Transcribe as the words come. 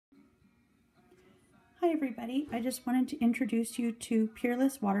Hi everybody, I just wanted to introduce you to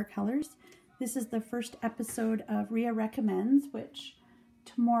Peerless watercolors. This is the first episode of Rhea Recommends, which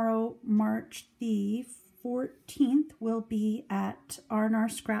tomorrow, March the 14th, will be at R&R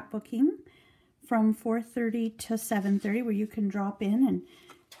Scrapbooking from 4:30 to 7:30, where you can drop in and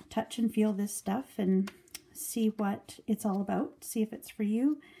touch and feel this stuff and see what it's all about, see if it's for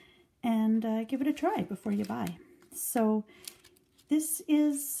you, and give it a try before you buy. So this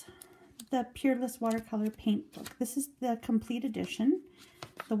is the Peerless watercolor paint book. This is the complete edition,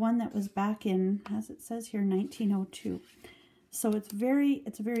 the one that was back in, as it says here, 1902. So it's a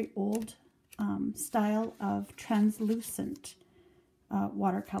very old style of translucent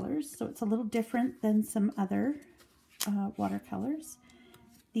watercolors. So it's a little different than some other watercolors.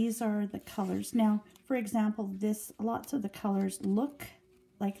 These are the colors. Now, for example, lots of the colors look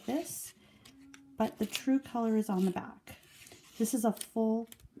like this, but the true color is on the back. This is a full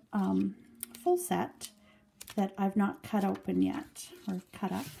set that I've not cut open yet, or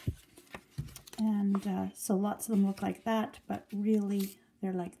cut up. And so lots of them look like that, but really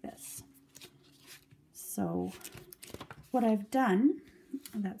they're like this. So what I've done,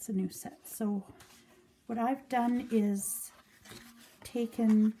 that's a new set. So what I've done is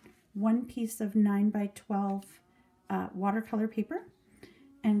taken one piece of 9x12 watercolor paper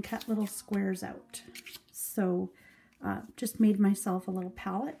and cut little squares out. So just made myself a little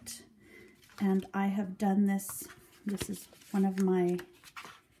palette, and I have done this. This is one of my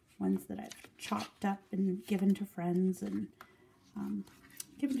ones that I've chopped up and given to friends and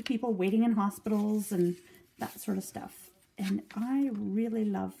given to people waiting in hospitals and that sort of stuff. And I really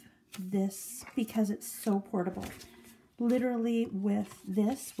love this because it's so portable. Literally with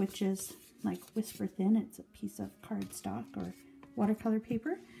this, which is like whisper thin, it's a piece of cardstock or watercolor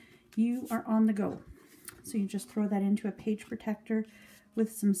paper, you are on the go. So you just throw that into a page protector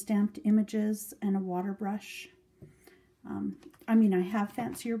with some stamped images and a water brush. I mean, I have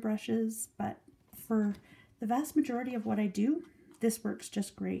fancier brushes, but for the vast majority of what I do, this works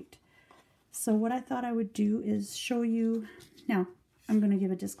just great. So what I thought I would do is show you, now I'm going to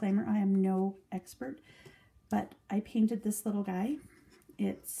give a disclaimer, I am no expert, but I painted this little guy.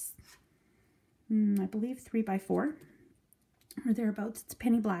 It's, I believe 3x4 or thereabouts. It's a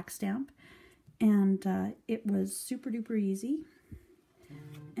penny black stamp. And it was super duper easy.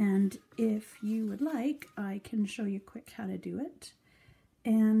 And if you would like, I can show you quick how to do it.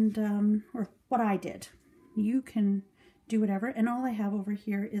 And, or what I did. You can do whatever. And all I have over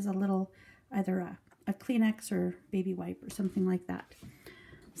here is a little, either a Kleenex or baby wipe or something like that.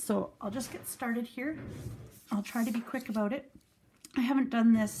 So I'll just get started here. I'll try to be quick about it. I haven't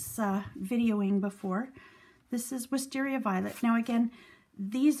done this videoing before. This is Wisteria Violet. Now again,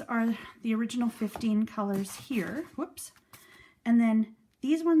 these are the original 15 colors here. Whoops. And then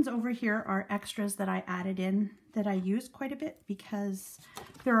these ones over here are extras that I added in that I use quite a bit because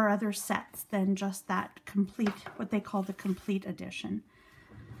there are other sets than just that complete, what they call the complete edition.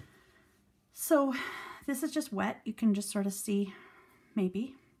 So this is just wet. You can just sort of see,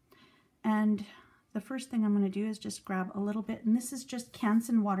 maybe. And the first thing I'm going to do is just grab a little bit, and this is just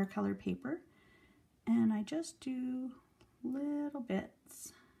Canson watercolor paper. And I just do little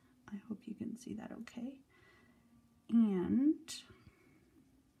bits. I hope you can see that okay. And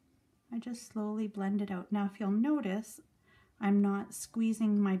I just slowly blend it out. Now if you'll notice, I'm not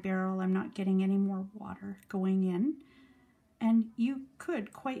squeezing my barrel, I'm not getting any more water going in. And you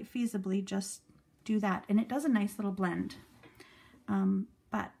could quite feasibly just do that, and it does a nice little blend.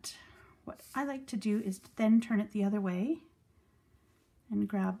 But what I like to do is then turn it the other way and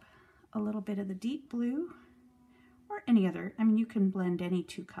grab a little bit of the deep blue, or any other, I mean, you can blend any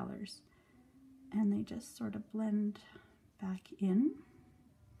two colors, and they just sort of blend back in.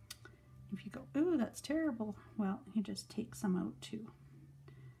 If you go, ooh, that's terrible, well, you just take some out too.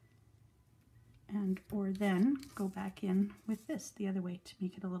 And, or then go back in with this the other way to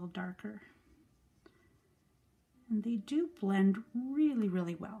make it a little darker. And they do blend really,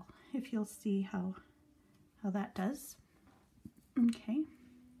 really well, if you'll see how that does. Okay.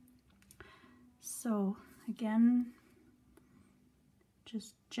 So again,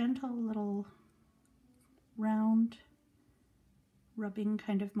 just gentle little round rubbing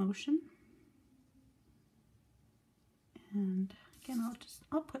kind of motion. And again,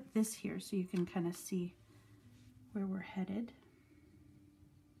 I'll put this here so you can kind of see where we're headed.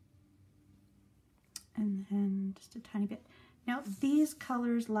 And then just a tiny bit. Now these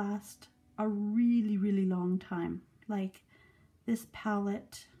colors last a really, really long time. Like this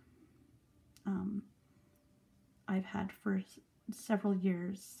palette I've had for several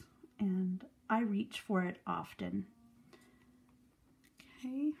years, and I reach for it often.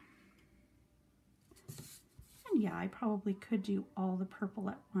 Okay. I probably could do all the purple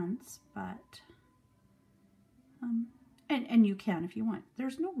at once, but and you can if you want.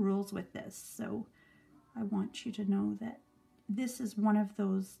 There's no rules with this, so I want you to know that this is one of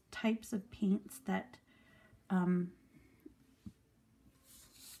those types of paints that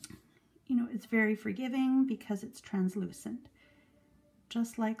you know, it's very forgiving because it's translucent.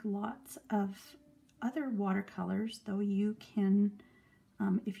 Just like lots of other watercolors, though, you can,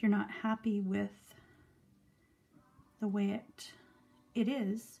 if you're not happy with the way it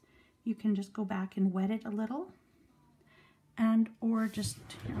is, you can just go back and wet it a little, and or just,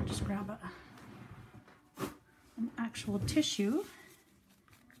 here, I'll just grab an actual tissue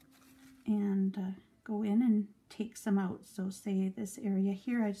and go in and take some out. So say this area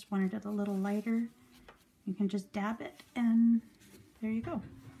here, I just wanted it a little lighter. You can just dab it and there you go.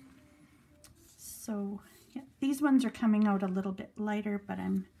 So yeah, these ones are coming out a little bit lighter, but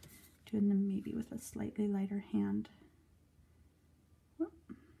I'm doing them maybe with a slightly lighter hand.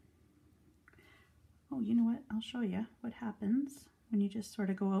 Oh, you know what? I'll show you what happens when you just sort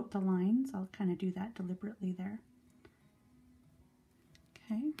of go out the lines. I'll kind of do that deliberately there.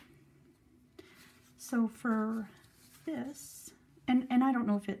 Okay. So for this, and I don't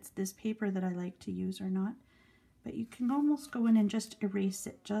know if it's this paper that I like to use or not, but you can almost go in and just erase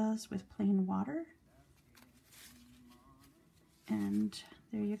it just with plain water. And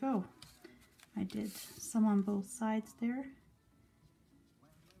there you go. I did some on both sides there.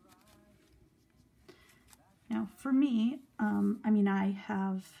 Now for me, I mean, I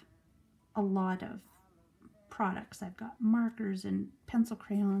have a lot of products. I've got markers and pencil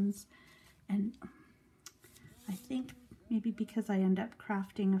crayons, and I think maybe because I end up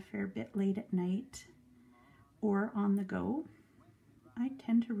crafting a fair bit late at night or on the go, I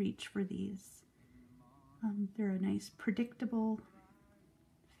tend to reach for these. They're a nice predictable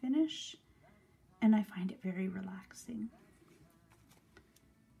finish, and I find it very relaxing.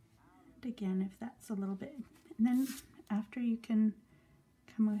 And again, if that's a little bit, and then after you can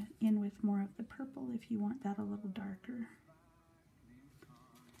come in with more of the purple if you want that a little darker.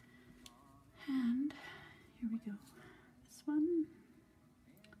 And here we go, this one.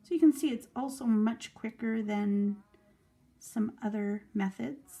 So you can see it's also much quicker than some other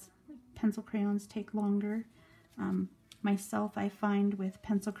methods. Pencil crayons take longer. Myself, I find with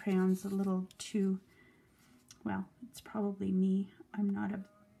pencil crayons a little too, well, it's probably me.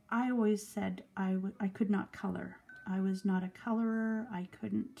 I always said I could not color. I was not a colorer. I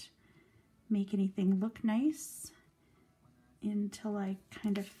couldn't make anything look nice until I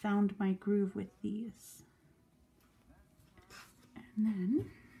kind of found my groove with these. And then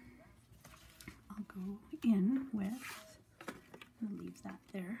I'll go in with, I'll leave that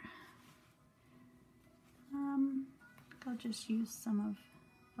there. I'll just use some of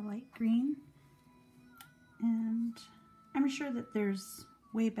the light green, and I'm sure that there's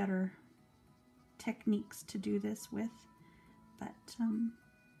way better techniques to do this with, but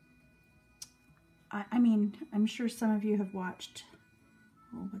I mean, I'm sure some of you have watched,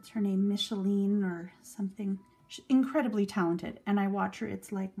 oh, what's her name, Micheline or something. She's incredibly talented, and I watch her.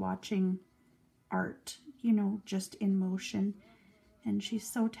 It's like watching art, you know, just in motion, and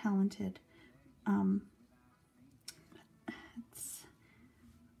she's so talented.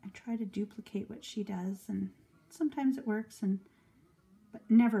 I try to duplicate what she does, and sometimes it works, but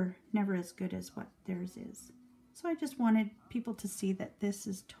never as good as what theirs is. So I just wanted people to see that this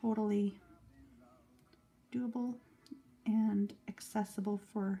is totally doable and accessible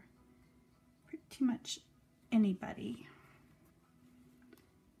for pretty much anybody.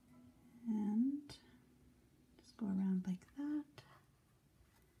 And just go around like that.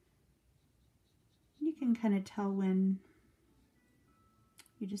 You can kind of tell when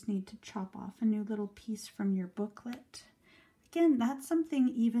you just need to chop off a new little piece from your booklet. Again, that's something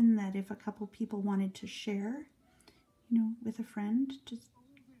even that if a couple people wanted to share, you know, with a friend, just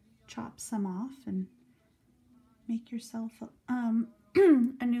chop some off and make yourself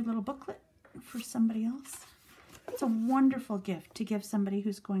a new little booklet for somebody else. It's a wonderful gift to give somebody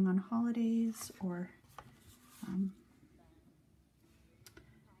who's going on holidays, or you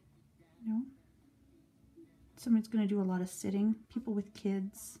know, someone's going to do a lot of sitting, people with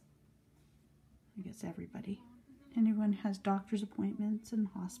kids, I guess everybody. Anyone has doctor's appointments and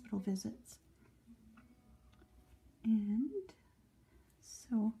hospital visits. And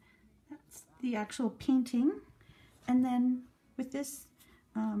so that's the actual painting. And then with this,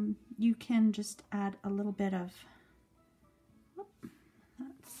 you can just add a little bit of,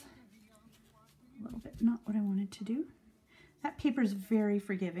 that's a little bit not what I wanted to do. That paper is very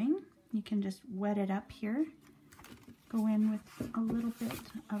forgiving. You can just wet it up here. Go in with a little bit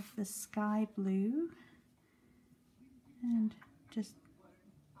of the sky blue And just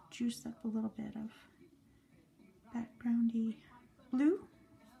juice up a little bit of backgroundy blue.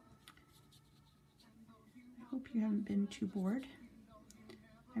 I hope you haven't been too bored.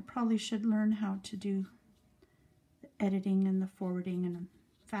 I probably should learn how to do the editing and the forwarding and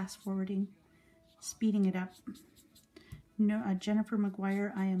fast forwarding, speeding it up. No, Jennifer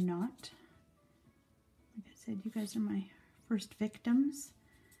McGuire, I am not. Like I said, you guys are my first victims,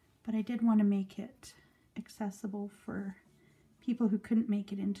 but I did want to make it accessible for people who couldn't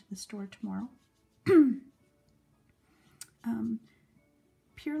make it into the store tomorrow.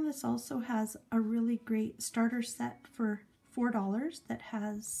 Peerless also has a really great starter set for $4 that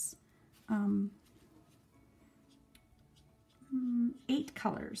has 8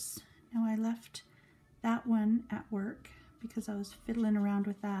 colors. Now I left that one at work because I was fiddling around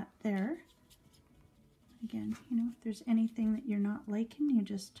with that there. Again, you know, if there's anything that you're not liking, you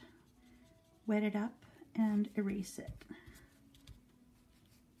just wet it up and erase it.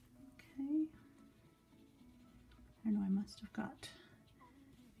 Okay. I know I must have got,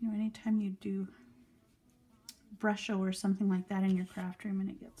 you know, anytime you do brush or something like that in your craft room and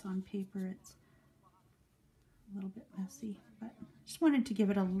it gets on paper, it's a little bit messy, but just wanted to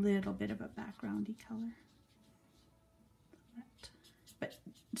give it a little bit of a backgroundy color. But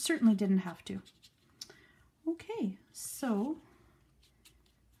certainly didn't have to. Okay, so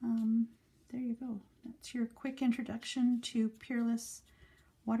there you go. That's your quick introduction to Peerless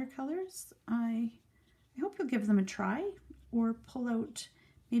watercolors. I hope you'll give them a try, or pull out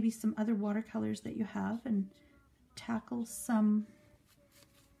maybe some other watercolors that you have and tackle some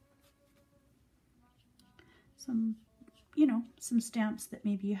you know, some stamps that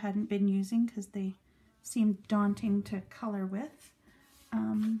maybe you hadn't been using because they seemed daunting to color with.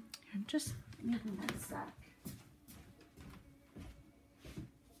 Just maybe one sec.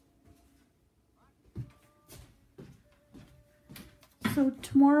 So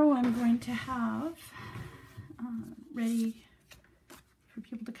tomorrow I'm going to have ready for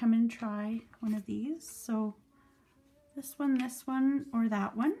people to come and try one of these. So this one, or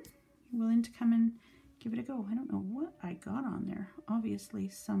that one. You're willing to come and give it a go. I don't know what I got on there. Obviously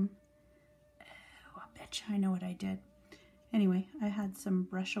some, oh, I bet you I know what I did. Anyway, I had some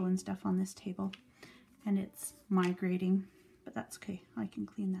Brusho and stuff on this table and it's migrating, but that's okay. I can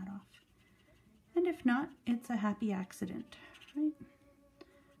clean that off. And if not, it's a happy accident, right?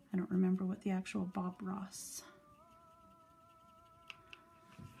 I don't remember what the actual Bob Ross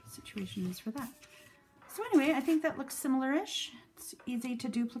situation is for that. So anyway, I think that looks similar-ish. It's easy to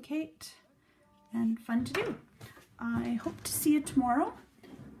duplicate and fun to do. I hope to see you tomorrow,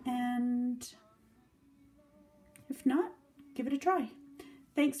 and if not, give it a try.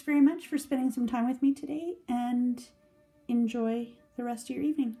 Thanks very much for spending some time with me today, and enjoy the rest of your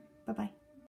evening.